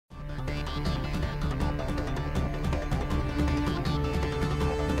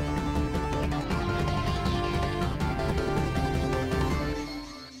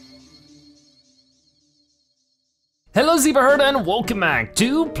Hello Zebra Herd and welcome back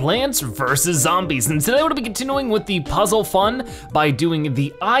to Plants vs. Zombies. And today we're gonna be continuing with the puzzle fun by doing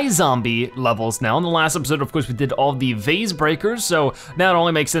the iZombie levels now. In the last episode, of course, we did all the vase breakers, so now it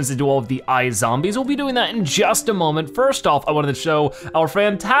only makes sense to do all of the iZombies. We'll be doing that in just a moment. First off, I wanted to show our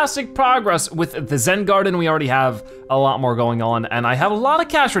fantastic progress with the Zen Garden. We already have a lot more going on, and I have a lot of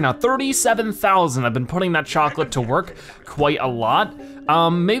cash right now, 37,000. I've been putting that chocolate to work quite a lot.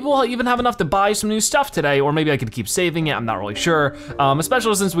 Maybe we'll even have enough to buy some new stuff today, or maybe I could keep saving it, I'm not really sure.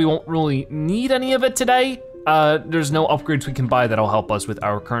 Especially since we won't really need any of it today. There's no upgrades we can buy that'll help us with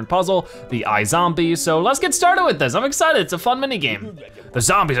our current puzzle, the iZombie, so let's get started with this. I'm excited, it's a fun mini game. The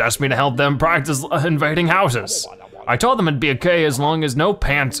zombies asked me to help them practice invading houses. I told them it'd be okay as long as no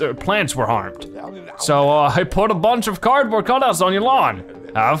plants were harmed. So I put a bunch of cardboard cutouts on your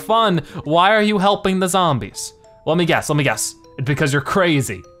lawn. Have fun. Why are you helping the zombies? Let me guess. It's because you're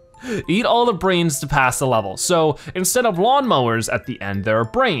crazy. Eat all the brains to pass the level. So instead of lawnmowers at the end, there are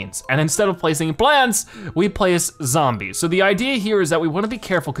brains. And instead of placing plants, we place zombies. So the idea here is that we wanna be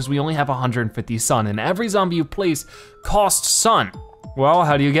careful because we only have 150 sun, and every zombie you place costs sun. Well,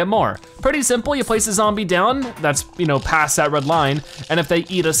 how do you get more? Pretty simple, you place a zombie down, that's, past that red line, and if they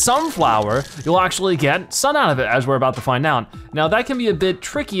eat a sunflower, you'll actually get sun out of it, as we're about to find out. Now that can be a bit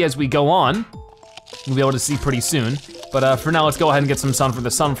tricky as we go on. You'll be able to see pretty soon. But for now, let's go ahead and get some sun for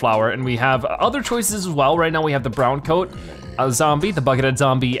the sunflower. And we have other choices as well. Right now we have the brown coat zombie, the buckethead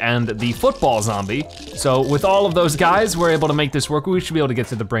zombie, and the football zombie. So with all of those guys, we're able to make this work. We should be able to get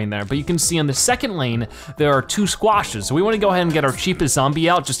to the brain there. But you can see on the second lane, there are 2 squashes. So we wanna go ahead and get our cheapest zombie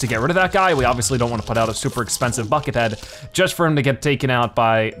out just to get rid of that guy. We obviously don't wanna put out a super expensive buckethead just for him to get taken out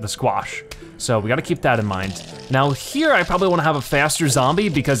by the squash. So we gotta keep that in mind. Now here, I probably wanna have a faster zombie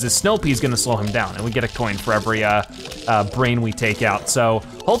because the snow pea is gonna slow him down, and we get a coin for every brain we take out. So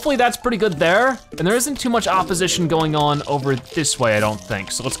hopefully that's pretty good there. And there isn't too much opposition going on over this way, I don't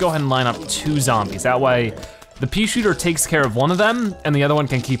think. So let's go ahead and line up 2 zombies. That way, the pea shooter takes care of one of them, and the other one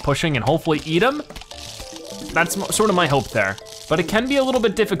can keep pushing and hopefully eat him. That's sort of my hope there. But it can be a little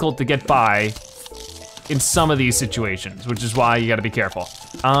bit difficult to get by in some of these situations, which is why you gotta be careful.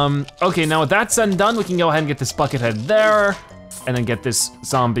 Okay, now with that said and done, we can go ahead and get this buckethead there, and then get this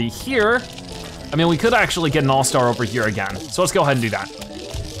zombie here. I mean, we could actually get an all-star over here again, so let's go ahead and do that.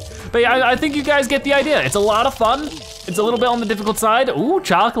 But yeah, I think you guys get the idea. It's a lot of fun. It's a little bit on the difficult side. Ooh,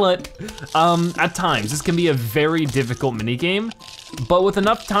 chocolate. At times, this can be a very difficult mini game, but with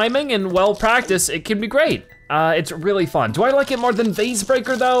enough timing and well practice, it can be great. It's really fun. Do I like it more than Vase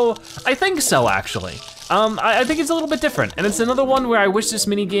Breaker though? I think so, actually. I think it's a little bit different, and it's another one where I wish this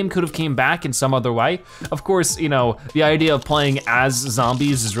mini game could have came back in some other way. Of course, the idea of playing as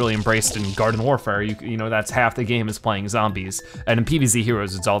zombies is really embraced in Garden Warfare. You know, that's half the game is playing zombies, and in PvZ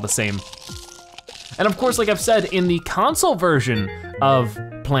Heroes, it's all the same. And of course, like I've said, in the console version of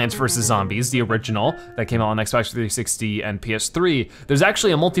Plants vs. Zombies, the original that came out on Xbox 360 and PS3, there's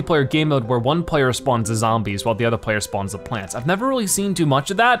actually a multiplayer game mode where one player spawns the zombies while the other player spawns the plants. I've never really seen too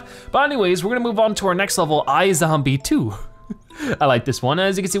much of that, but anyways, we're gonna move on to our next level, iZombie 2. I like this one.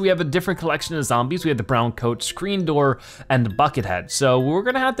 As you can see, we have a different collection of zombies. We have the brown coat, screen door, and buckethead. So we're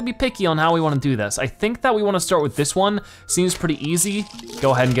gonna have to be picky on how we wanna do this. I think that we wanna start with this one. Seems pretty easy.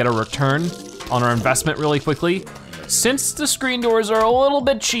 Go ahead and get a return on our investment really quickly. Since the screen doors are a little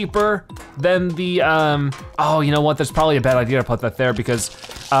bit cheaper than the, oh, you know what? That's probably a bad idea to put that there because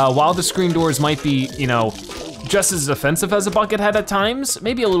while the screen doors might be, just as offensive as a buckethead at times,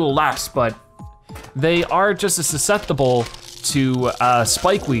 maybe a little less, but they are just as susceptible to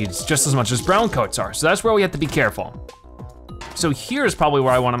spike weeds just as much as brown coats are. So that's where we have to be careful. So here's probably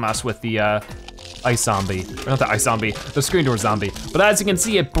where I wanna mess with the ice zombie, or not the ice zombie, the screen door zombie. But as you can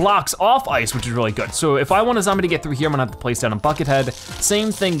see, it blocks off ice, which is really good. So if I want a zombie to get through here, I'm gonna have to place down a buckethead.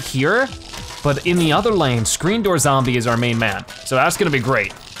 Same thing here, but in the other lane, screen door zombie is our main man. So that's gonna be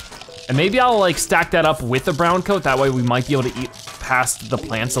great. And maybe I'll like stack that up with the brown coat, that way we might be able to eat past the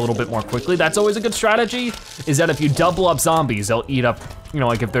plants a little bit more quickly. That's always a good strategy, is that if you double up zombies, they'll eat up,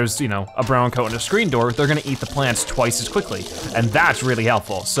 like if there's, a brown coat and a screen door, they're gonna eat the plants twice as quickly. And that's really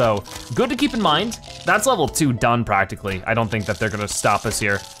helpful. So good to keep in mind. That's level 2 done practically. I don't think that they're gonna stop us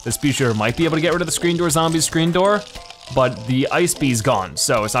here. This pea shooter might be able to get rid of the screen door zombie's screen door, but the ice bee's gone,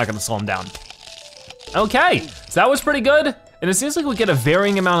 so it's not gonna slow him down. Okay, so that was pretty good. And it seems like we get a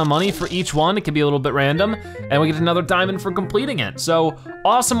varying amount of money for each one. It can be a little bit random, and we get another diamond for completing it. So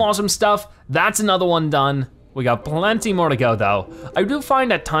awesome, awesome stuff. That's another one done. We got plenty more to go though. I do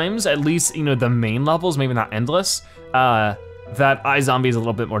find at times, at least, the main levels, maybe not endless, that iZombie is a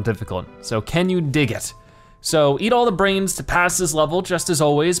little bit more difficult. So can you dig it? So eat all the brains to pass this level, just as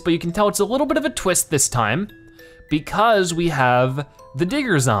always, but you can tell it's a little bit of a twist this time. because we have the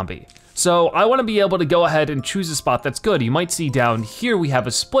digger zombie. So I wanna be able to go ahead and choose a spot that's good. You might see down here we have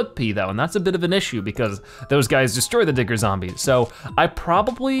a split pea though, and that's a bit of an issue because those guys destroy the digger zombies. So I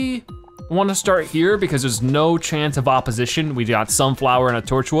probably wanna start here because there's no chance of opposition. We got sunflower and a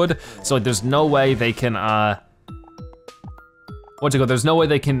torchwood, so like, there's no way they can, there's no way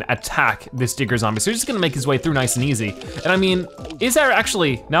they can attack this digger zombie. So he's just gonna make his way through nice and easy. And I mean, is there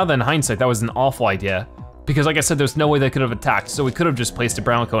actually, now that in hindsight, that was an awful idea. Because like I said, there's no way they could have attacked, so we could have just placed a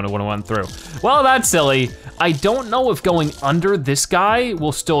brown cone and would have went through. Well, that's silly. I don't know if going under this guy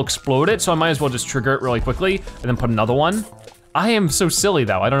will still explode it, so I might as well just trigger it really quickly and then put another one. I am so silly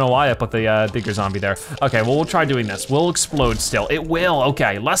though. I don't know why I put the digger zombie there. Okay, well, we'll try doing this. We'll explode still. It will,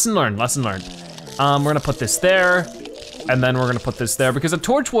 okay, lesson learned, lesson learned. We're gonna put this there, and then we're gonna put this there because a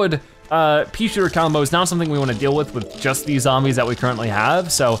torchwood pea shooter combo is not something we wanna deal with just these zombies that we currently have.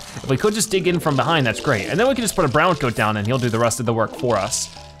 So if we could just dig in from behind, that's great. And then we can just put a brown coat down and he'll do the rest of the work for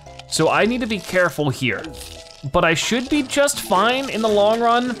us. So I need to be careful here, but I should be just fine in the long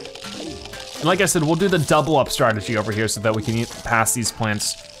run. And like I said, we'll do the double up strategy over here so that we can pass these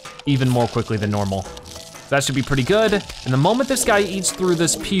plants even more quickly than normal. So that should be pretty good. And the moment this guy eats through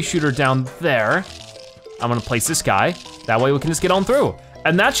this pea shooter down there, I'm gonna place this guy. That way we can just get on through.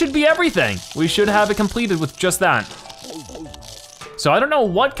 And that should be everything. We should have it completed with just that. So I don't know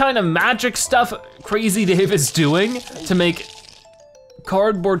what kind of magic stuff Crazy Dave is doing to make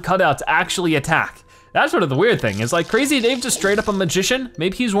cardboard cutouts actually attack. That's sort of the weird thing, is like Crazy Dave just straight up a magician?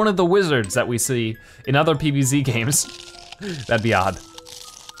 Maybe he's one of the wizards that we see in other PvZ games. That'd be odd.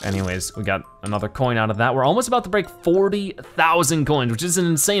 Anyways, we got another coin out of that. We're almost about to break 40,000 coins, which is an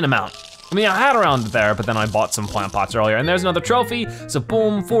insane amount. I mean, I had around there, but then I bought some plant pots earlier, and there's another trophy, so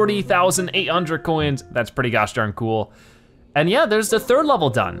boom, 40,800 coins. That's pretty gosh darn cool. And yeah, there's the third level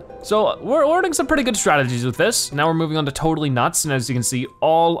done. So we're learning some pretty good strategies with this. Now we're moving on to Totally Nuts, and as you can see,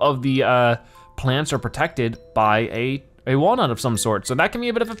 all of the plants are protected by a walnut of some sort. So that can be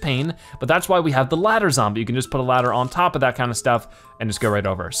a bit of a pain, but that's why we have the ladder zombie. You can just put a ladder on top of that kind of stuff and just go right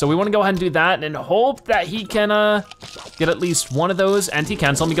over. So we wanna go ahead and do that and hope that he can get at least one of those, and he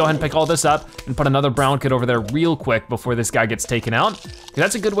can. So let me go ahead and pick all this up and put another brown kit over there real quick before this guy gets taken out.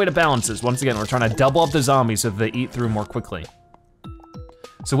 That's a good way to balance this. Once again, we're trying to double up the zombies so that they eat through more quickly.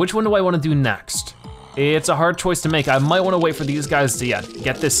 So which one do I wanna do next? It's a hard choice to make. I might wanna wait for these guys to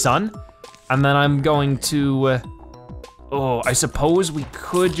get this sun, and then I'm going to, I suppose we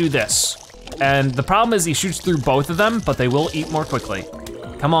could do this. And the problem is he shoots through both of them, but they will eat more quickly.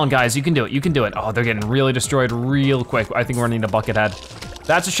 Come on guys, you can do it, you can do it. Oh, they're getting really destroyed real quick. I think we're gonna need a bucket head.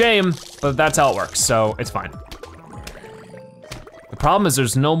 That's a shame, but that's how it works, so it's fine. The problem is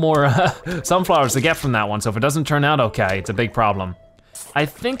there's no more sunflowers to get from that one, so if it doesn't turn out okay, it's a big problem. I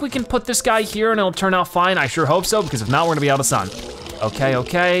think we can put this guy here and it'll turn out fine. I sure hope so, because if not, we're gonna be out of sun. Okay,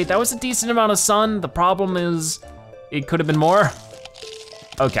 okay, that was a decent amount of sun. The problem is, it could have been more.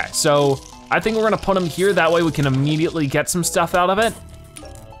 Okay, so I think we're gonna put him here. That way we can immediately get some stuff out of it.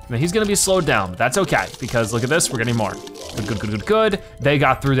 Now he's gonna be slowed down, but that's okay, because look at this, we're getting more. Good, good, good, good, good. They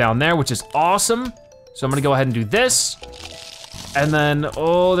got through down there, which is awesome. So I'm gonna go ahead and do this. And then,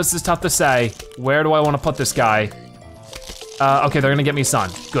 oh, this is tough to say. Where do I wanna put this guy? Okay, they're gonna get me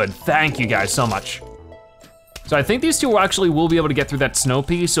sun. Good, thank you guys so much. So I think these two actually will be able to get through that snow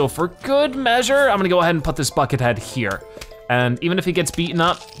pea, so for good measure, I'm gonna go ahead and put this bucket head here. And even if he gets beaten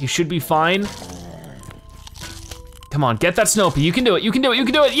up, he should be fine. Come on, get that snow pea, you can do it, you can do it, you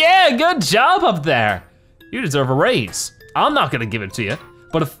can do it. Yeah, good job up there. You deserve a raise. I'm not gonna give it to you,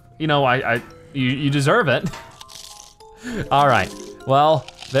 but if, you know, you deserve it. All right, well,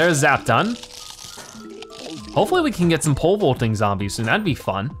 there's Zap done. Hopefully we can get some pole vaulting zombies soon, that'd be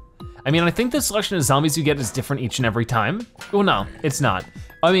fun. I mean, I think the selection of zombies you get is different each and every time. Well, no, it's not.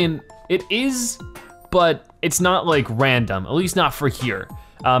 I mean, it is, but it's not like random, at least not for here.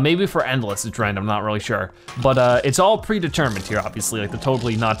 Maybe for Endless it's random, not really sure. But it's all predetermined here, obviously. Like the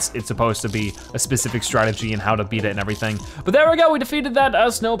Totally Nuts, it's supposed to be a specific strategy and how to beat it and everything. But there we go, we defeated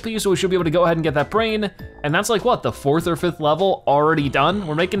that snow pea, so we should be able to go ahead and get that brain. And that's like what, the 4th or 5th level already done?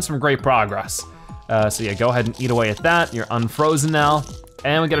 We're making some great progress. So yeah, go ahead and eat away at that. You're unfrozen now.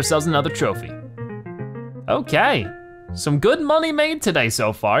 And we get ourselves another trophy. Okay, some good money made today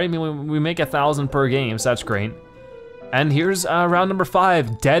so far. I mean, we make 1,000 per game, so that's great. And here's round number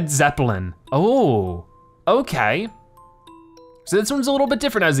 5, Dead Zeppelin. Oh, okay. So this one's a little bit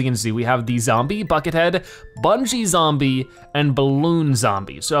different, as you can see. We have the zombie, buckethead, bungee zombie, and balloon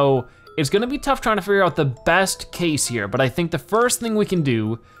zombie. So it's gonna be tough trying to figure out the best case here, but I think the first thing we can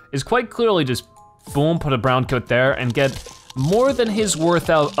do is quite clearly just boom, put a brown coat there and get more than his worth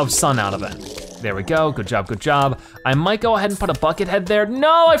of sun out of it. There we go, good job, good job. I might go ahead and put a bucket head there.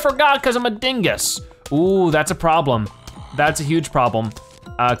 No, I forgot, because I'm a dingus. Ooh, that's a problem. That's a huge problem,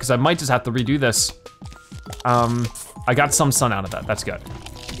 because I might just have to redo this. I got some sun out of that, that's good.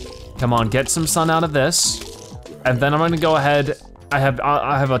 Come on, get some sun out of this. And then I'm gonna go ahead, I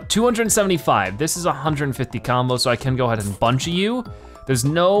have a 275. This is 150 combo, so I can go ahead and bungee you. There's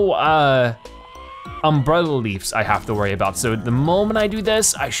no umbrella leaves I have to worry about. So the moment I do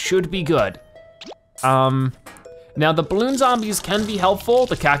this, I should be good. Now the balloon zombies can be helpful.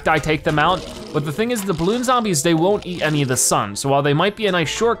 The cacti take them out. But the thing is, the balloon zombies, they won't eat any of the sun. So while they might be a nice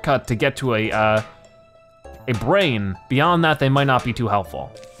shortcut to get to a brain, beyond that, they might not be too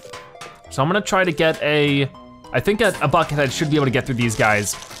helpful. So I'm gonna try to get I think a bucket head should be able to get through these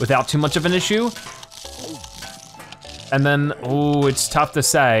guys without too much of an issue. And then, ooh, it's tough to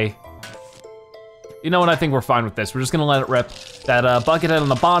say. You know what, I think we're fine with this. We're just gonna let it rip. That bucket head on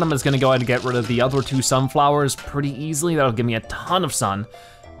the bottom is gonna go ahead and get rid of the other 2 sunflowers pretty easily. That'll give me a ton of sun.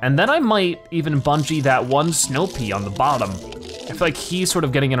 And then I might even bungee that 1 snow pea on the bottom. I feel like he's sort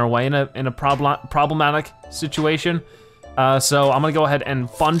of getting in our way in a problematic situation. So I'm gonna go ahead and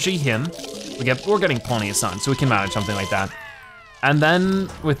bungee him. We're getting plenty of sun, so we can manage something like that. And then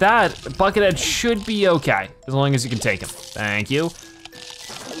with that, Buckethead should be okay, as long as you can take him. Thank you.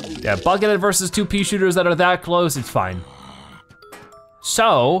 Yeah, Buckethead versus 2 pea shooters that are that close, it's fine.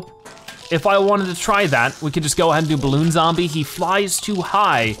 So, if I wanted to try that, we could just go ahead and do Balloon Zombie. He flies too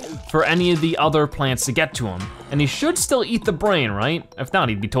high for any of the other plants to get to him. And he should still eat the brain, right? If not,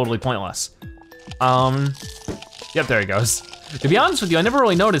 he'd be totally pointless. Yep, there he goes. To be honest with you, I never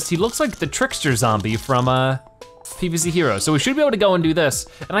really noticed. He looks like the trickster zombie from PvZ Heroes. So we should be able to go and do this.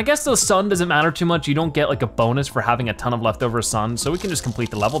 And I guess the sun doesn't matter too much. You don't get like a bonus for having a ton of leftover sun. So we can just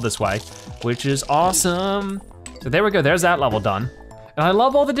complete the level this way, which is awesome. So there we go, there's that level done. And I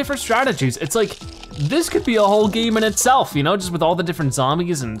love all the different strategies. It's like, this could be a whole game in itself, you know, just with all the different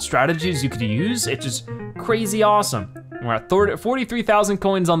zombies and strategies you could use. It's just crazy awesome. We're at 43,000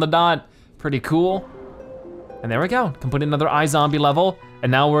 coins on the dot, pretty cool. And there we go, complete another iZombie level.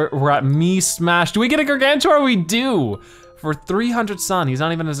 And now we're at Me Smash. Do we get a Gargantuar? We do! For 300 sun, he's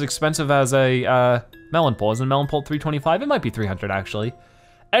not even as expensive as a Melon Pole. Isn't Melon Pole 325? It might be 300 actually.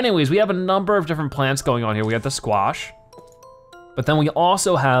 Anyways, we have a number of different plants going on here. We have the squash, but then we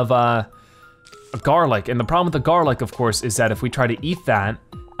also have a garlic. And the problem with the garlic, of course, is that if we try to eat that,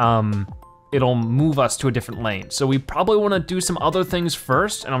 it'll move us to a different lane. So we probably wanna do some other things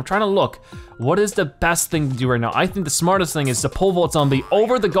first, and I'm trying to look, what is the best thing to do right now? I think the smartest thing is to pole vault zombie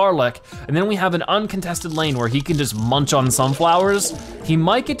over the garlic, and then we have an uncontested lane where he can just munch on sunflowers. He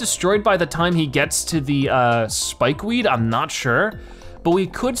might get destroyed by the time he gets to the spikeweed, I'm not sure. But we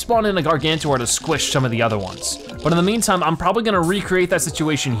could spawn in a Gargantuar to squish some of the other ones. But in the meantime, I'm probably gonna recreate that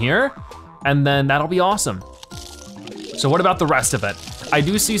situation here, and then that'll be awesome. So what about the rest of it? I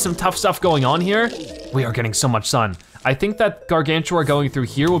do see some tough stuff going on here. We are getting so much sun. I think that Gargantuar going through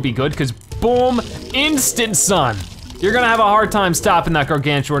here will be good, because boom, instant sun. You're gonna have a hard time stopping that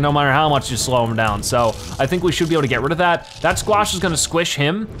Gargantuar no matter how much you slow him down. So I think we should be able to get rid of that. That squash is gonna squish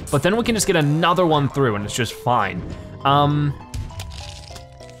him, but then we can just get another one through and it's just fine.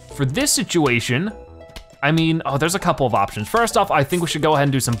 For this situation, I mean, oh, there's a couple of options. First off, I think we should go ahead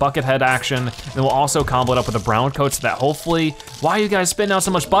and do some bucket head action. Then we'll also combo it up with a brown coat so that hopefully, why are you guys spitting out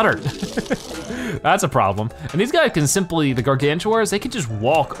so much butter? That's a problem. And these guys can simply, the Gargantuars, they can just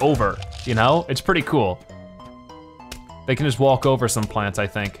walk over, you know? It's pretty cool. They can just walk over some plants, I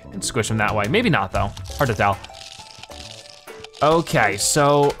think, and squish them that way. Maybe not though, hard to tell. Okay,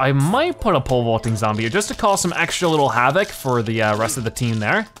 so I might put a pole vaulting zombie here just to cause some extra little havoc for the rest of the team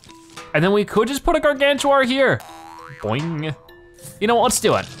there. And then we could just put a Gargantuar here. Boing. You know what, let's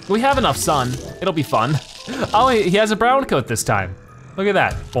do it. We have enough sun, it'll be fun. Oh, he has a brown coat this time. Look at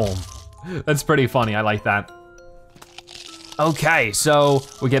that, boom. That's pretty funny, I like that. Okay, so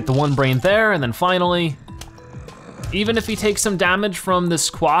we get the one brain there, and then finally, even if he takes some damage from the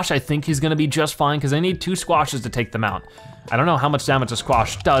squash, I think he's gonna be just fine, because I need 2 squashes to take them out. I don't know how much damage a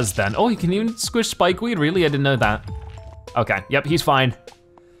squash does then. Oh, he can even squish spikeweed, really? I didn't know that. Okay, yep, he's fine.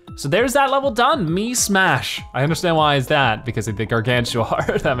 So there's that level done, Me Smash. I understand why it's that, because of the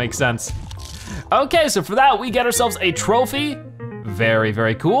Gargantuar, that makes sense. Okay, so for that, we get ourselves a trophy. Very,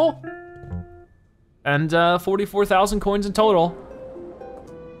 very cool. And 44,000 coins in total.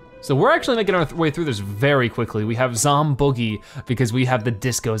 So we're actually making our way through this very quickly. We have Zomboogie because we have the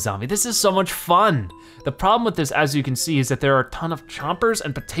Disco Zombie. This is so much fun. The problem with this, as you can see, is that there are a ton of chompers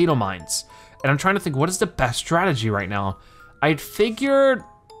and potato mines. And I'm trying to think, what is the best strategy right now? I'd figured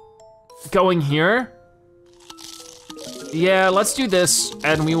going here. Yeah, let's do this,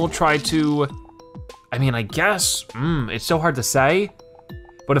 and we will try to I mean, I guess, it's so hard to say.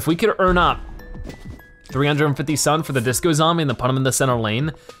 But if we could earn up 350 sun for the disco zombie and then put him in the center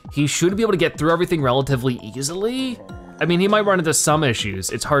lane, he should be able to get through everything relatively easily. I mean, he might run into some issues,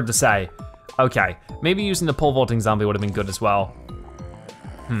 it's hard to say. Okay, maybe using the pole vaulting zombie would have been good as well.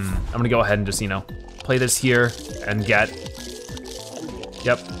 I'm gonna go ahead and just, you know, play this here and get,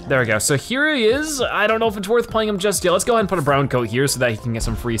 yep, there we go. So here he is. I don't know if it's worth playing him just yet. Let's go ahead and put a brown coat here so that he can get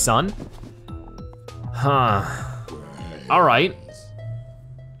some free sun. All right.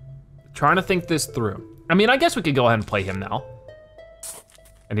 Trying to think this through. I mean, I guess we could go ahead and play him now.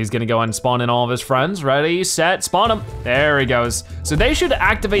 And he's gonna go ahead and spawn in all of his friends. Ready, set, spawn him. There he goes. So they should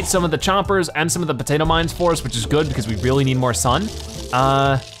activate some of the chompers and some of the potato mines for us, which is good because we really need more sun.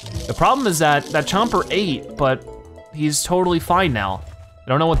 The problem is that chomper ate, but he's totally fine now. I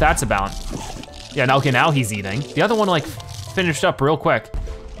don't know what that's about. Yeah, now, okay, now he's eating. The other one like finished up real quick.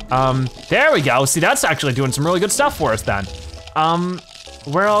 There we go. See, that's actually doing some really good stuff for us then.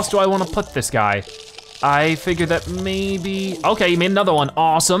 Where else do I wanna put this guy? I figured that maybe, okay, he made another one,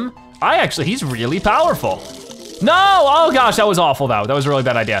 awesome. He's really powerful. No, oh gosh, that was awful though. That was a really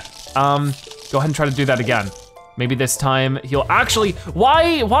bad idea. Go ahead and try to do that again. Maybe this time he'll actually,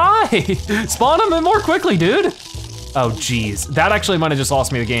 why? Spawn him in more quickly, dude. Oh geez, that actually might have just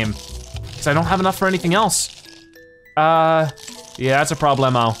lost me the game because I don't have enough for anything else. Yeah, that's a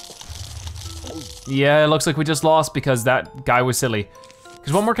problemo. Yeah, it looks like we just lost because that guy was silly.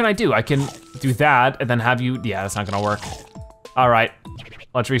 Because what more can I do? I can do that and then have you, yeah, that's not gonna work. All right,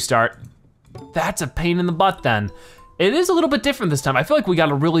 let's restart. That's a pain in the butt then. It is a little bit different this time. I feel like we got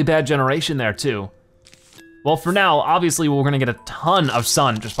a really bad generation there too. Well, for now, obviously we're gonna get a ton of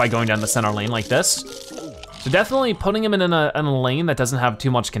sun just by going down the center lane like this. So definitely putting him in a lane that doesn't have too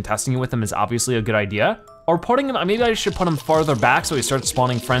much contesting with him is obviously a good idea. Or putting him, maybe I should put him farther back so he starts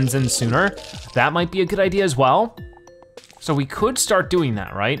spawning friends in sooner. That might be a good idea as well. So we could start doing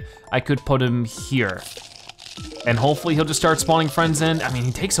that, right? I could put him here. And hopefully he'll just start spawning friends in. I mean,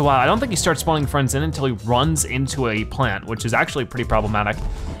 he takes a while. I don't think he starts spawning friends in until he runs into a plant, which is actually pretty problematic.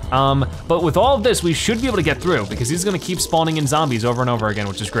 But with all of this, we should be able to get through because he's gonna keep spawning in zombies over and over again,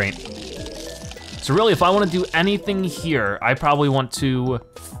 which is great. So really, if I wanna do anything here, I probably want to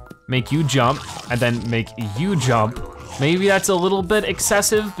make you jump and then make you jump. Maybe that's a little bit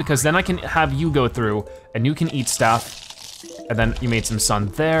excessive because then I can have you go through and you can eat stuff. And then you made some sun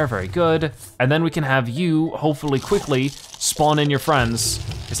there, very good. And then we can have you, hopefully quickly, spawn in your friends,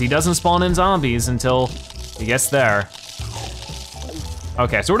 because he doesn't spawn in zombies until he gets there.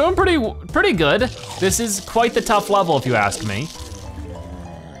 Okay, so we're doing pretty good. This is quite the tough level if you ask me.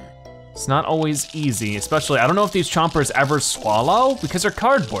 It's not always easy, especially, I don't know if these chompers ever swallow, because they're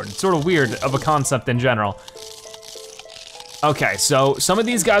cardboard. It's sort of weird of a concept in general. Okay, so some of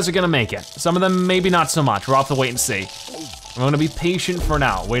these guys are gonna make it. Some of them maybe not so much. We'll have to wait and see. I'm gonna be patient for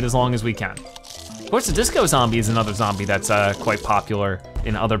now, wait as long as we can. Of course, the disco zombie is another zombie that's quite popular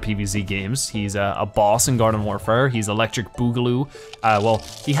in other PvZ games. He's a boss in Garden Warfare. He's Electric Boogaloo. Well,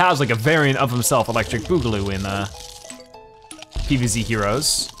 he has like a variant of himself, Electric Boogaloo, in PvZ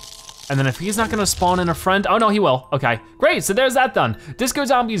Heroes. And then if he's not gonna spawn in a friend, oh no, he will, okay. Great, so there's that done. Disco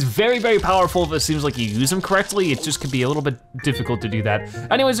Zombie is very, very powerful if it seems like you use him correctly. It just could be a little bit difficult to do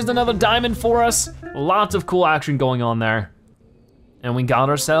that. Anyways, there's another diamond for us. Lots of cool action going on there. And we got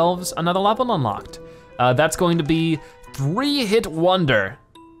ourselves another level unlocked. That's going to be 3-hit wonder.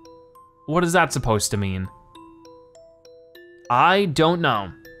 What is that supposed to mean? I don't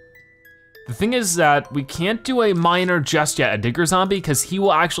know. The thing is that we can't do a miner just yet, a digger zombie, because he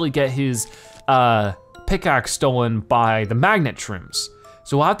will actually get his pickaxe stolen by the magnet shrooms.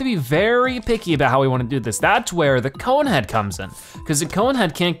 So we'll have to be very picky about how we want to do this. That's where the cone head comes in, because the cone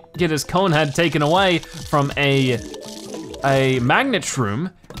head can't get his cone head taken away from a magnet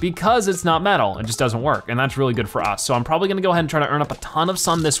shroom because it's not metal, it just doesn't work, and that's really good for us. So I'm probably gonna go ahead and try to earn up a ton of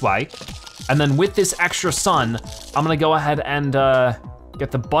sun this way, and then with this extra sun, I'm gonna go ahead and get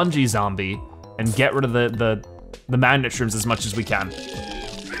the bungee zombie and get rid of the magnet shrooms as much as we can.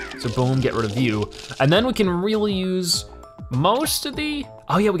 So boom, get rid of you. And then we can really use most of the,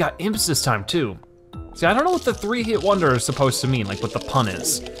 oh yeah, we got imps this time too. See, I don't know what the 3-hit wonder is supposed to mean, like what the pun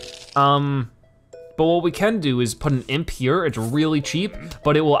is. But what we can do is put an imp here. It's really cheap,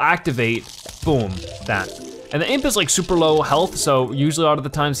 but it will activate, boom, that. And the imp is like super low health, so usually a lot of the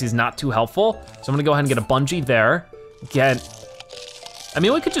times he's not too helpful. So I'm gonna go ahead and get a bungee there. I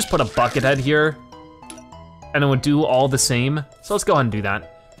mean, we could just put a bucket head here and it would do all the same. So let's go ahead and do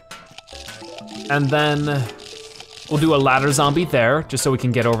that. And then we'll do a ladder zombie there, just so we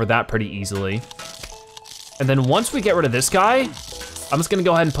can get over that pretty easily. And then once we get rid of this guy, I'm just gonna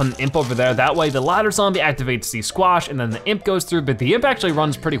go ahead and put an imp over there. That way the ladder zombie activates the squash and then the imp goes through, but the imp actually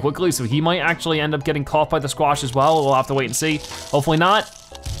runs pretty quickly, so he might actually end up getting caught by the squash as well. We'll have to wait and see. Hopefully not.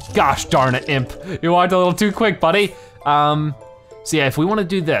 Gosh darn it, imp. You walked a little too quick, buddy. So yeah, if we wanna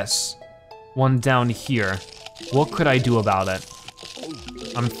do this, one down here, what could I do about it?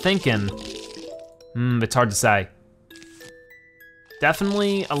 I'm thinking, it's hard to say.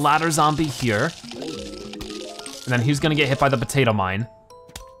 Definitely a ladder zombie here. And then he's gonna get hit by the potato mine.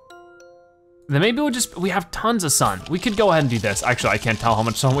 And then maybe we have tons of sun. We could go ahead and do this. Actually, I can't tell how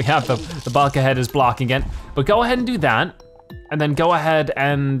much sun we have. The bucket head is blocking it. But go ahead and do that. And then go ahead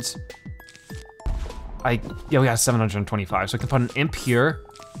and, yeah, we got 725. So I can put an imp here,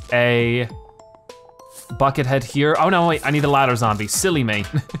 a bucket head here. Oh no, wait, I need a ladder zombie, silly me.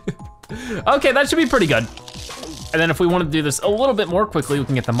 Okay, that should be pretty good. And then if we want to do this a little bit more quickly, we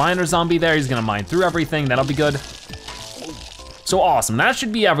can get the miner zombie there. He's gonna mine through everything, that'll be good. So awesome, that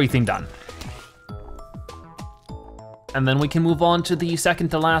should be everything done. And then we can move on to the second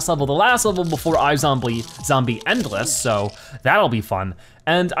to last level, the last level before zombie endless, so that'll be fun.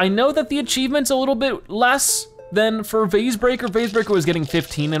 And I know that the achievement's a little bit less than for Vase Breaker. Vase Breaker was getting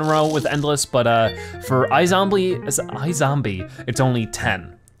 15 in a row with endless, but for iZombie, it's only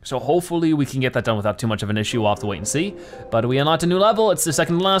 10. So hopefully we can get that done without too much of an issue. We'll have to wait and see. But we unlocked a new level. It's the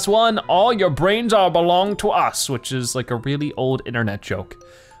second to last one. All your brains are belong to us, which is like a really old internet joke.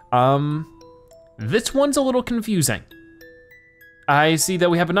 This one's a little confusing. I see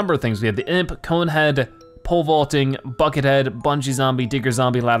that we have a number of things. We have the imp, conehead, pole vaulting, buckethead, bungee zombie, digger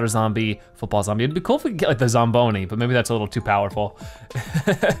zombie, ladder zombie, football zombie. It'd be cool if we could get like the zomboni, but maybe that's a little too powerful.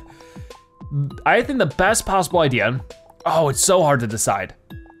 I think the best possible idea, oh, it's so hard to decide.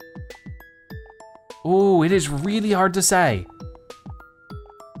 Ooh, it is really hard to say.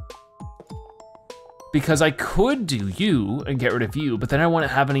 Because I could do you and get rid of you, but then I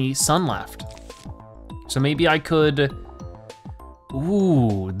wouldn't have any sun left. So maybe I could,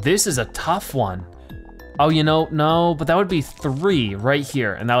 ooh, this is a tough one. Oh, you know, no, but that would be 3 right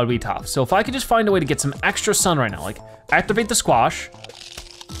here, and that would be tough. So if I could just find a way to get some extra sun right now, like activate the squash.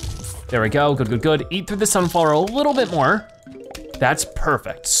 There we go, good, good, good. Eat through the sunflower a little bit more. That's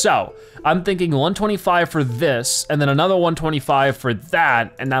perfect. So I'm thinking 125 for this, and then another 125 for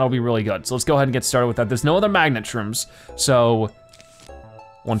that, and that'll be really good. So let's go ahead and get started with that. There's no other magnet shrooms, so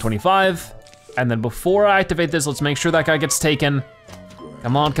 125. And then before I activate this, let's make sure that guy gets taken.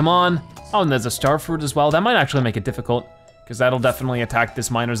 Come on, come on. Oh, and there's a star fruit as well. That might actually make it difficult, because that'll definitely attack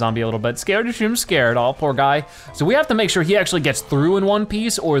this miner zombie a little bit. Scared to shoot him, scared, oh, poor guy. So we have to make sure he actually gets through in one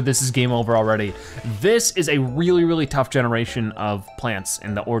piece, or this is game over already. This is a really, really tough generation of plants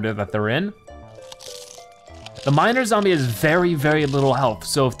in the order that they're in. The miner zombie has very, very little health,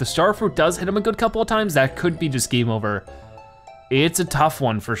 so if the star fruit does hit him a good couple of times, that could be just game over. It's a tough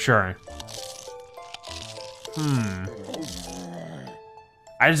one for sure.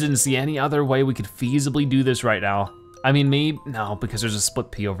 I just didn't see any other way we could feasibly do this right now. I mean, maybe, no, because there's a split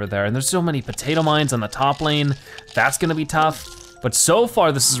pea over there, and there's so many potato mines on the top lane. That's gonna be tough, but so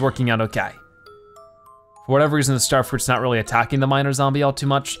far this is working out okay. For whatever reason, the starfruit's not really attacking the miner zombie all too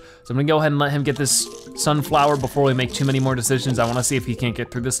much, so I'm gonna go ahead and let him get this sunflower before we make too many more decisions. I wanna see if he can't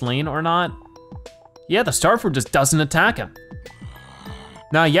get through this lane or not. Yeah, the starfruit just doesn't attack him.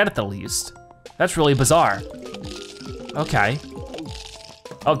 Not yet at the least. That's really bizarre. Okay.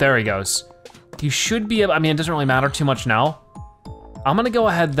 Oh, there he goes. He should be able, I mean, it doesn't really matter too much now. I'm gonna go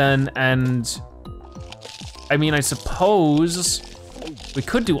ahead then and, I mean, I suppose we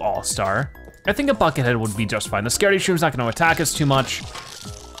could do all-star. I think a buckethead would be just fine. The scaredy shroom's not gonna attack us too much.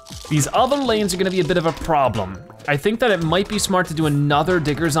 These other lanes are gonna be a bit of a problem. I think that it might be smart to do another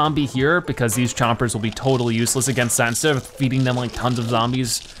digger zombie here because these chompers will be totally useless against that instead of feeding them like tons of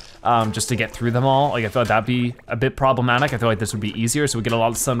zombies. Just to get through them all. Like I feel like that'd be a bit problematic. I feel like this would be easier so we get a lot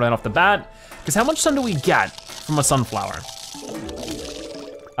of sun right off the bat. Because how much sun do we get from a sunflower?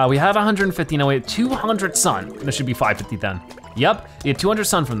 We have 150, no wait, 200 sun. This should be 550 then. Yep, you get 200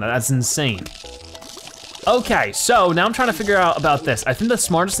 sun from that, that's insane. Okay, so now I'm trying to figure out about this. I think the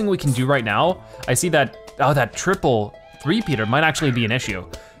smartest thing we can do right now, I see that, oh, that triple three-peater might actually be an issue.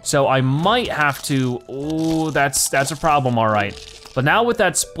 So I might have to, oh, that's a problem, all right. But now with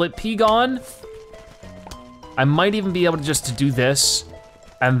that split pea gone, I might even be able to just to do this,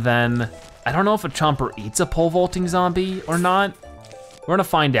 and then, I don't know if a chomper eats a pole vaulting zombie or not. We're gonna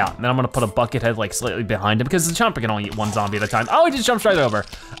find out, and then I'm gonna put a bucket head like slightly behind him because the chomper can only eat one zombie at a time. Oh, he just jumps right over.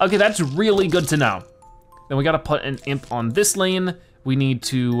 Okay, that's really good to know. Then we gotta put an imp on this lane. We need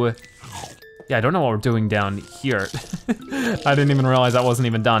to, yeah, I don't know what we're doing down here. I didn't even realize that wasn't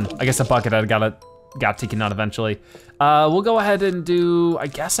even done. I guess a bucket head gotta got taken out eventually. We'll go ahead and do, I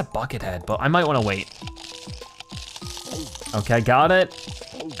guess, a bucket head, but I might wanna wait. Okay, got it,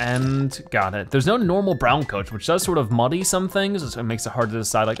 and got it. There's no normal brown coach, which does sort of muddy some things, so it makes it hard to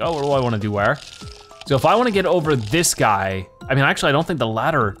decide like, oh, what do I wanna do where? So if I wanna get over this guy, I mean, actually, I don't think the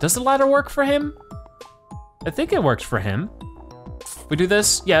ladder, does the ladder work for him? I think it works for him. We do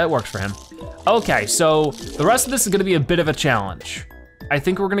this? Yeah, it works for him. Okay, so the rest of this is gonna be a bit of a challenge. I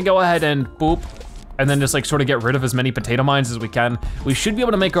think we're gonna go ahead and boop, and then just like sort of get rid of as many potato mines as we can. We should be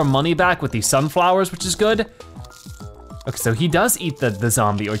able to make our money back with these sunflowers, which is good. Okay, so he does eat the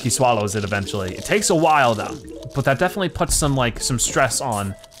zombie, or he swallows it eventually. It takes a while though, but that definitely puts some stress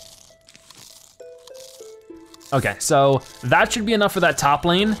on. Okay, so that should be enough for that top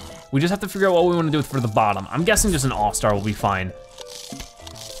lane. We just have to figure out what we wanna do for the bottom. I'm guessing just an all-star will be fine.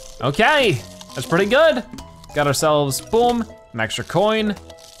 Okay, that's pretty good. Got ourselves, boom, an extra coin,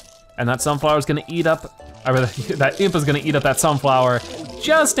 and that sunflower's gonna eat up, that imp is gonna eat up that sunflower,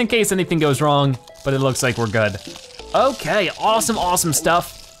 just in case anything goes wrong, but it looks like we're good. Okay, awesome, awesome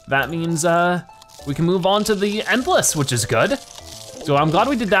stuff. That means we can move on to the endless, which is good. So I'm glad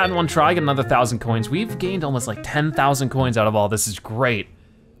we did that in one try, get another 1,000 coins. We've gained almost like 10,000 coins out of all this, is great.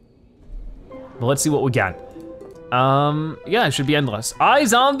 But let's see what we get. Yeah, it should be endless.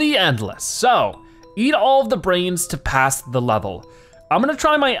 iZombie endless. So, eat all of the brains to pass the level. I'm gonna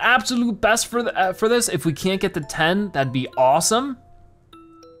try my absolute best for this. If we can't get to 10, that'd be awesome.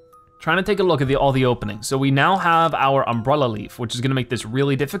 Trying to take a look at all the openings. So we now have our umbrella leaf, which is gonna make this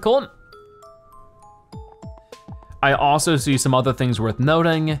really difficult. I also see some other things worth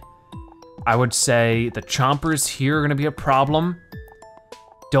noting. I would say the chompers here are gonna be a problem.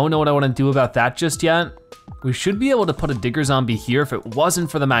 Don't know what I wanna do about that just yet. We should be able to put a digger zombie here if it wasn't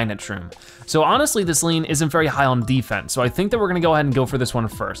for the magnet shroom. So honestly, this lane isn't very high on defense, so I think that we're gonna go ahead and go for this one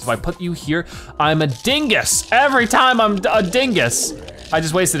first. If I put you here, I'm a dingus. Every time I'm a dingus. I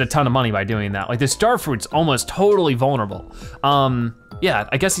just wasted a ton of money by doing that. Like this starfruit's almost totally vulnerable. Yeah,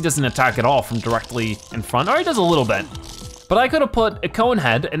 I guess he doesn't attack at all from directly in front, or he does a little bit. But I could have put a cone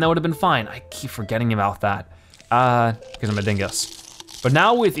head and that would have been fine. I keep forgetting about that, because I'm a dingus. But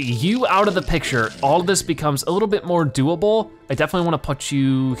now with you out of the picture, all of this becomes a little bit more doable. I definitely wanna put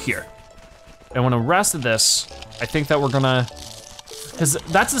you here. And when the rest of this, I think that we're gonna, because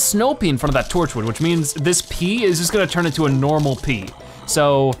that's a snow pea in front of that torchwood, which means this pea is just gonna turn into a normal pea.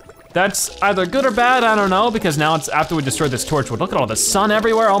 So that's either good or bad, I don't know, because now it's after we destroyed this torchwood. Look at all the sun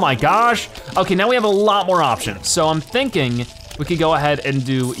everywhere, oh my gosh. Okay, now we have a lot more options. So I'm thinking we could go ahead and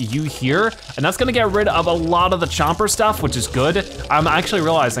do you here, and that's gonna get rid of a lot of the chomper stuff, which is good. I'm actually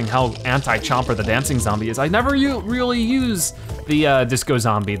realizing how anti-chomper the dancing zombie is. I never really use the disco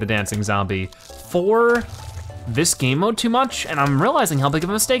zombie, the dancing zombie, for this game mode too much, and I'm realizing how big of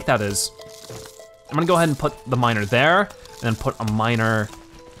a mistake that is. I'm gonna go ahead and put the miner there, and then put a miner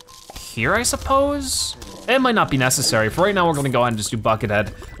here, I suppose? It might not be necessary. For right now, we're gonna go ahead and just do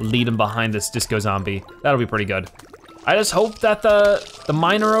Buckethead, lead him behind this disco zombie. That'll be pretty good. I just hope that the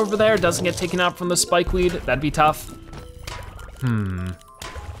miner over there doesn't get taken out from the spikeweed. That'd be tough.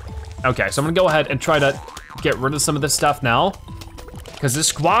 Okay, so I'm gonna go ahead and try to get rid of some of this stuff now, because this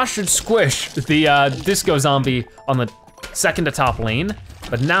squash should squish the disco zombie on the second to top lane.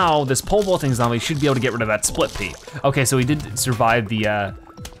 But now this pole vaulting zombie should be able to get rid of that split pea. Okay, so he did survive the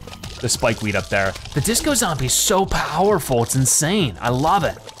spikeweed up there. The disco zombie is so powerful, it's insane. I love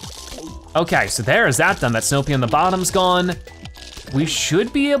it. Okay, so there is that done. That snow pea on the bottom's gone. We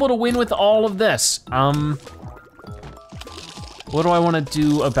should be able to win with all of this. What do I wanna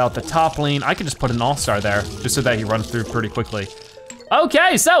do about the top lane? I could just put an all-star there, just so that he runs through pretty quickly.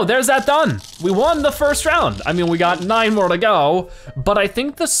 Okay, so there's that done. We won the first round. I mean, we got 9 more to go, but I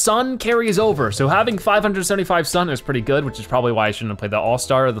think the sun carries over. So having 575 sun is pretty good, which is probably why I shouldn't have played the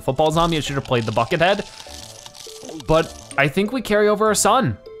all-star or the football zombie. I should have played the buckethead. But I think we carry over our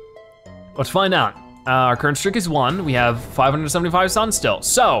sun. Let's find out. Our current streak is 1. We have 575 sun still.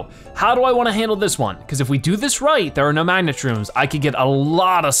 So how do I wanna handle this one? Because if we do this right, there are no magnet shrooms. I could get a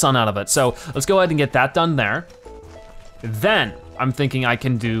lot of sun out of it. So let's go ahead and get that done there. Then I'm thinking I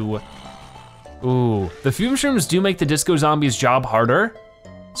can do, ooh, the fume shrooms do make the disco zombie's job harder.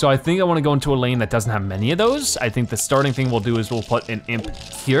 So I think I wanna go into a lane that doesn't have many of those. I think the starting thing we'll do is we'll put an imp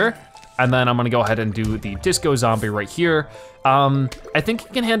here, and then I'm gonna go ahead and do the disco zombie right here. I think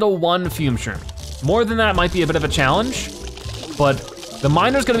it can handle 1 fume shroom. More than that might be a bit of a challenge, but the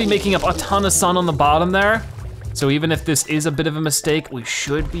miner's gonna be making up a ton of sun on the bottom there. So even if this is a bit of a mistake, we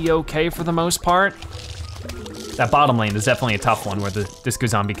should be okay for the most part. That bottom lane is definitely a tough one where the disco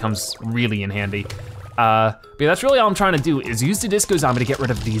zombie comes really in handy. But yeah, that's really all I'm trying to do is use the disco zombie to get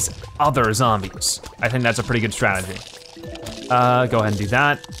rid of these other zombies. I think that's a pretty good strategy. Go ahead and do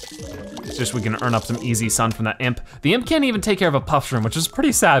that. It's just we can earn up some easy sun from that imp. The imp can't even take care of a puff shroom, which is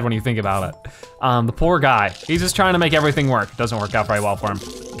pretty sad when you think about it. The poor guy, he's just trying to make everything work. It doesn't work out very well for him.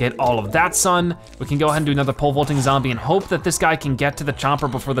 Get all of that sun. We can go ahead and do another pole vaulting zombie and hope that this guy can get to the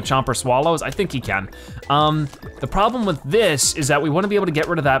chomper before the chomper swallows. I think he can. The problem with this is that we want to be able to get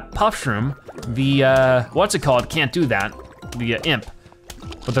rid of that puff shroom. The, what's it called? Can't do that, the imp.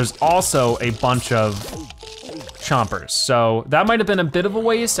 But there's also a bunch of chompers. So that might have been a bit of a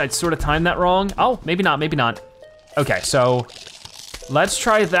waste. I'd sort of timed that wrong. Oh, maybe not, maybe not. Okay, so let's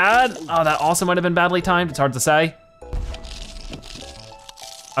try that. Oh, that also might have been badly timed. It's hard to say.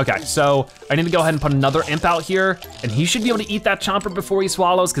 Okay, so I need to go ahead and put another imp out here, and he should be able to eat that chomper before he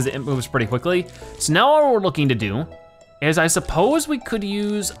swallows because the imp moves pretty quickly. So now all we're looking to do is I suppose we could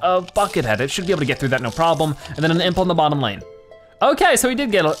use a bucket head. It should be able to get through that no problem, and then an imp on the bottom lane. Okay, so he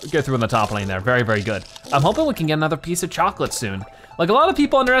did get through in the top lane there, very, very good. I'm hoping we can get another piece of chocolate soon. Like, a lot of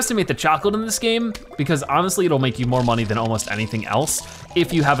people underestimate the chocolate in this game because honestly, it'll make you more money than almost anything else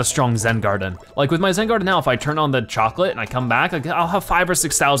if you have a strong Zen Garden. Like with my Zen Garden now, if I turn on the chocolate and I come back, like, I'll have 5,000 or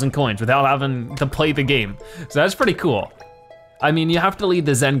 6,000 coins without having to play the game. So that's pretty cool. I mean, you have to lead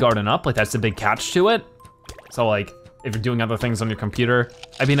the Zen Garden up, like that's the big catch to it. So like, if you're doing other things on your computer,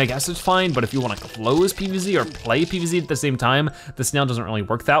 I mean, I guess it's fine, but if you wanna close PvZ or play PvZ at the same time, the snail doesn't really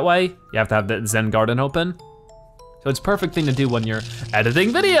work that way. You have to have the Zen Garden open. So it's a perfect thing to do when you're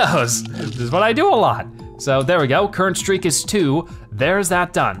editing videos. This is what I do a lot. So there we go, current streak is 2. There's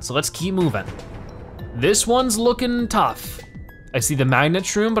that done, so let's keep moving. This one's looking tough. I see the magnet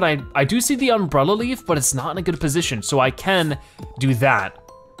shroom, but I do see the umbrella leaf, but it's not in a good position, so I can do that.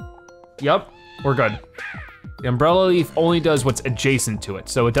 Yep, we're good. The umbrella leaf only does what's adjacent to it,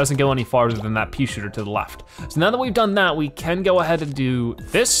 so it doesn't go any farther than that pea shooter to the left. So now that we've done that, we can go ahead and do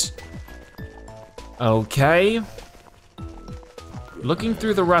this. Okay. Looking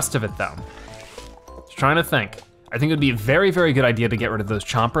through the rest of it though. Just trying to think. I think it would be a very, very good idea to get rid of those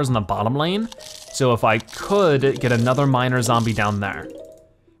chompers in the bottom lane. So if I could get another miner zombie down there.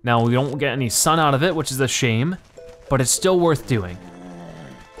 Now we don't get any sun out of it, which is a shame, but it's still worth doing.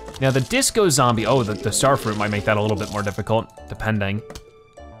 Now the disco zombie, oh, the star fruit might make that a little bit more difficult, depending.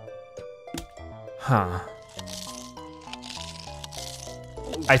 Huh.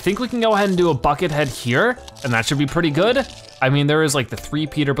 I think we can go ahead and do a bucket head here, and that should be pretty good. I mean, there is like the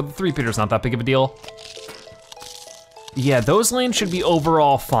 3-peater, but the 3-peater's not that big of a deal. Yeah, those lanes should be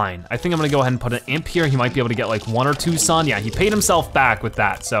overall fine. I think I'm gonna go ahead and put an imp here. He might be able to get like 1 or 2 sun. Yeah, he paid himself back with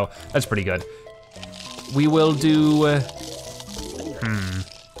that, so that's pretty good. We will do,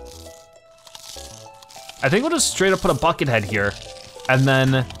 I think we'll just straight up put a bucket head here, and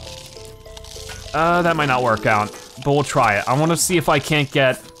then, that might not work out, but we'll try it. I wanna see if I can't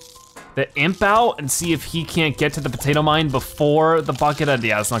get the imp out and see if he can't get to the potato mine before the bucket head.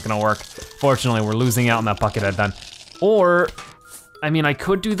 Yeah, it's not gonna work. Fortunately, we're losing out on that bucket head then. Or, I mean, I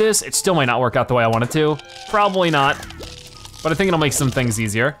could do this. It still might not work out the way I want it to. Probably not, but I think it'll make some things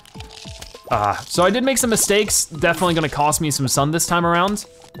easier. So I did make some mistakes. Definitely gonna cost me some sun this time around.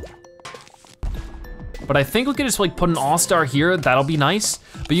 But I think we could just like put an all-star here, that'll be nice.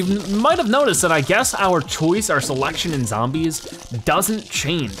 But you might have noticed that I guess our choice, our selection in zombies doesn't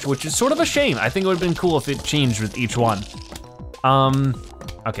change, which is sort of a shame. I think it would've been cool if it changed with each one.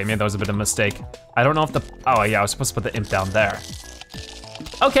 Okay, maybe that was a bit of a mistake. I don't know if oh yeah, I was supposed to put the imp down there.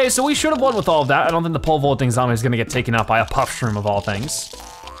 Okay, so we should have won with all of that. I don't think the pole vaulting zombie is gonna get taken out by a puff shroom of all things.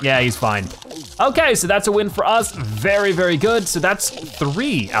 Yeah, he's fine. Okay, so that's a win for us. Very, very good. So that's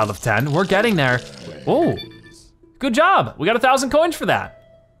 3 out of 10. We're getting there. Oh, good job. We got 1,000 coins for that.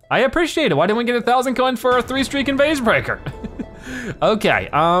 I appreciate it. Why didn't we get 1,000 coins for a 3-streak and phase breaker? Okay,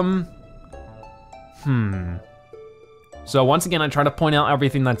 So once again, I try to point out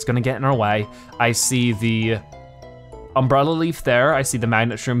everything that's gonna get in our way. I see the umbrella leaf there. I see the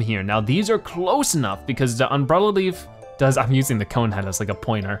magnet shroom here. Now these are close enough because the umbrella leaf does, I'm using the cone head as like a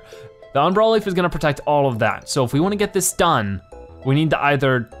pointer. The umbrella leaf is gonna protect all of that. So if we wanna get this done, we need to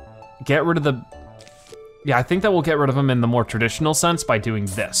either get rid of the, yeah, I think that we'll get rid of them in the more traditional sense by doing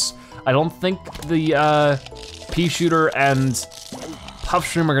this. I don't think the pea shooter and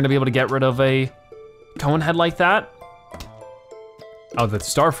puff shroom are gonna be able to get rid of a cone head like that. Oh, the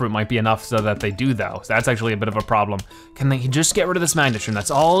star fruit might be enough so that they do though. So that's actually a bit of a problem. Can they just get rid of this magnet shroom? That's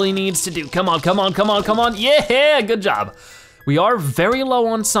all he needs to do. Come on, come on, come on, come on. Yeah, good job. We are very low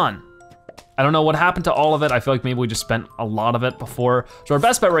on sun. I don't know what happened to all of it. I feel like maybe we just spent a lot of it before. So our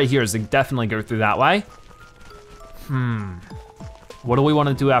best bet right here is to definitely go through that way. What do we want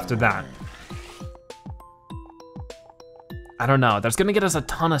to do after that? I don't know. That's gonna get us a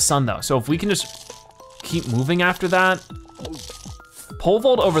ton of sun though. So if we can just keep moving after that. Pole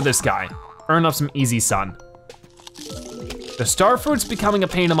vault over this guy. Earn up some easy sun. The star fruit's becoming a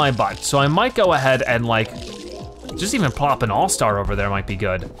pain in my butt. So I might go ahead and like, just even plop an all-star over there might be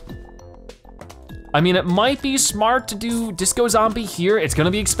good. I mean, it might be smart to do disco zombie here. It's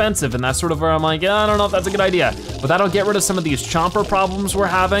gonna be expensive, and that's sort of where I'm like, yeah, I don't know if that's a good idea. But that'll get rid of some of these chomper problems we're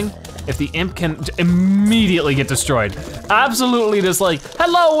having. If the imp can immediately get destroyed. Absolutely just like,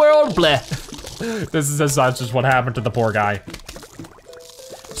 hello world, bleh. That's just what happened to the poor guy.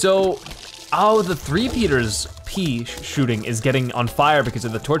 So, oh, the three-peaters pea shooting is getting on fire because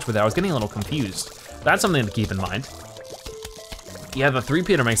of the torch with it. I was getting a little confused. That's something to keep in mind. Yeah, the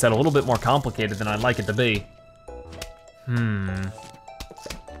three-peater makes that a little bit more complicated than I'd like it to be. I'm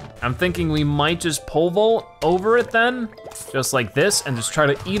thinking we might just pole vault over it then, just like this, and just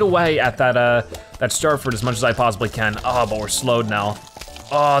try to eat away at that star fruit as much as I possibly can. Oh, but we're slowed now.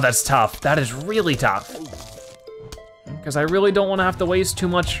 Oh, that's tough. That is really tough. Because I really don't want to have to waste too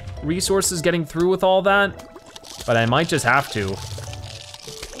much resources getting through with all that, but I might just have to.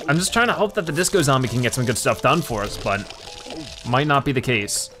 I'm just trying to hope that the disco zombie can get some good stuff done for us, but might not be the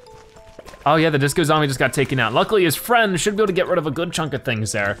case. Oh yeah, the disco zombie just got taken out. Luckily his friend should be able to get rid of a good chunk of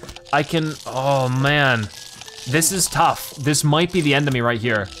things there. Oh man, this is tough. This might be the end of me right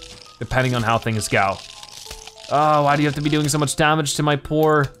here, depending on how things go. Oh, why do you have to be doing so much damage to my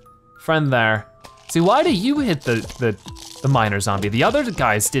poor friend there? See, why do you hit the miner zombie? The other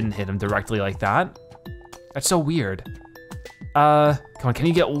guys didn't hit him directly like that. That's so weird. Come on, can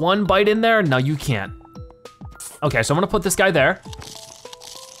you get one bite in there? No, you can't. Okay, so I'm gonna put this guy there.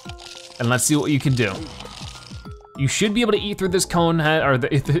 And let's see what you can do. You should be able to eat through this cone head, or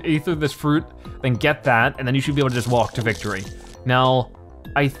eat through this fruit, then get that, and then you should be able to just walk to victory. Now,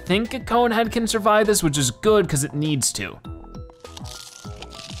 I think a cone head can survive this, which is good, because it needs to.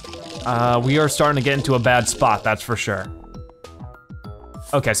 We are starting to get into a bad spot, that's for sure.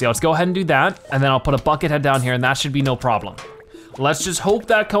 Okay, so let's go ahead and do that, and then I'll put a bucket head down here, and that should be no problem. Let's just hope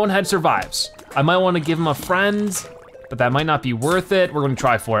that cone head survives. I might want to give him a friend, but that might not be worth it. We're gonna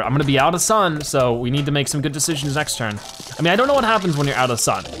try for it. I'm gonna be out of sun, so we need to make some good decisions next turn. I mean, I don't know what happens when you're out of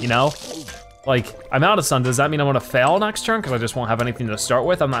sun, you know? Like, I'm out of sun, does that mean I'm gonna fail next turn? Because I just won't have anything to start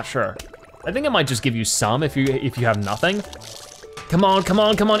with? I'm not sure. I think it might just give you some if you have nothing. Come on, come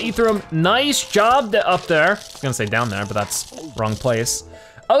on, come on, eat through him. Nice job up there. I was gonna say down there, but that's wrong place.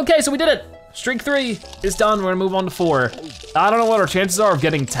 Okay, so we did it. Streak 3 is done, we're gonna move on to 4. I don't know what our chances are of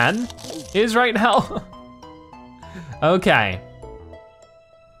getting 10 is right now. Okay.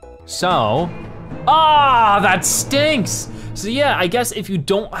 So, that stinks. So yeah, I guess if you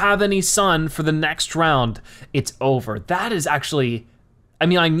don't have any sun for the next round, it's over. That is actually, I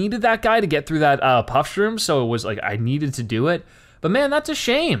mean, I needed that guy to get through that puff shroom, so it was like, I needed to do it. But man, that's a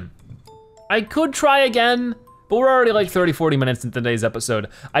shame. I could try again, but we're already like 30, 40 minutes into today's episode.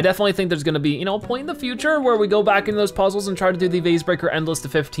 I definitely think there's gonna be, you know, a point in the future where we go back into those puzzles and try to do the vase breaker endless to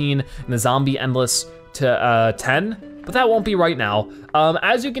 15 and the zombie endless to 10. But that won't be right now.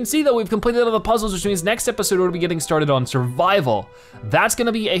 As you can see though, we've completed all the puzzles, which means next episode we'll be getting started on survival. That's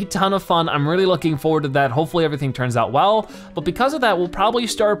gonna be a ton of fun. I'm really looking forward to that. Hopefully everything turns out well. But because of that, we'll probably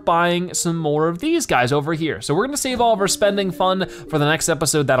start buying some more of these guys over here. So we're gonna save all of our spending fun for the next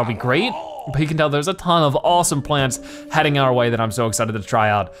episode. That'll be great. But you can tell there's a ton of awesome plants heading our way that I'm so excited to try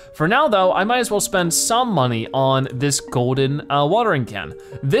out. For now though, I might as well spend some money on this golden watering can.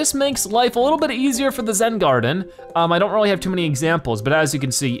 This makes life a little bit easier for the Zen garden. I don't really have too many examples, but as you can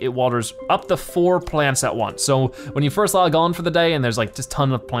see, it waters up to 4 plants at once. So when you first log on for the day and there's like just a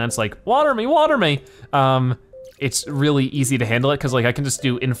ton of plants like, water me, it's really easy to handle it because like I can just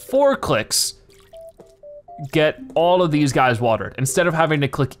do in 4 clicks, get all of these guys watered instead of having to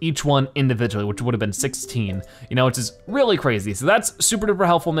click each one individually, which would have been 16, you know, which is really crazy. So that's super duper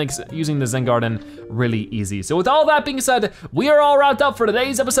helpful, makes using the Zen garden really easy. So with all that being said, we are all wrapped up for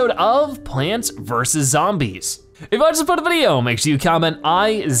today's episode of Plants vs. Zombies. If you watched this part of the video, make sure you comment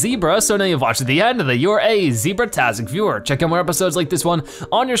I Zebra so now you've watched to the end of that you're a Zebra-tastic viewer. Check out more episodes like this one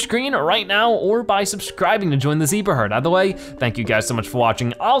on your screen right now or by subscribing to join the Zebra Herd. Either way, thank you guys so much for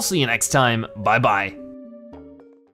watching. I'll see you next time, bye-bye.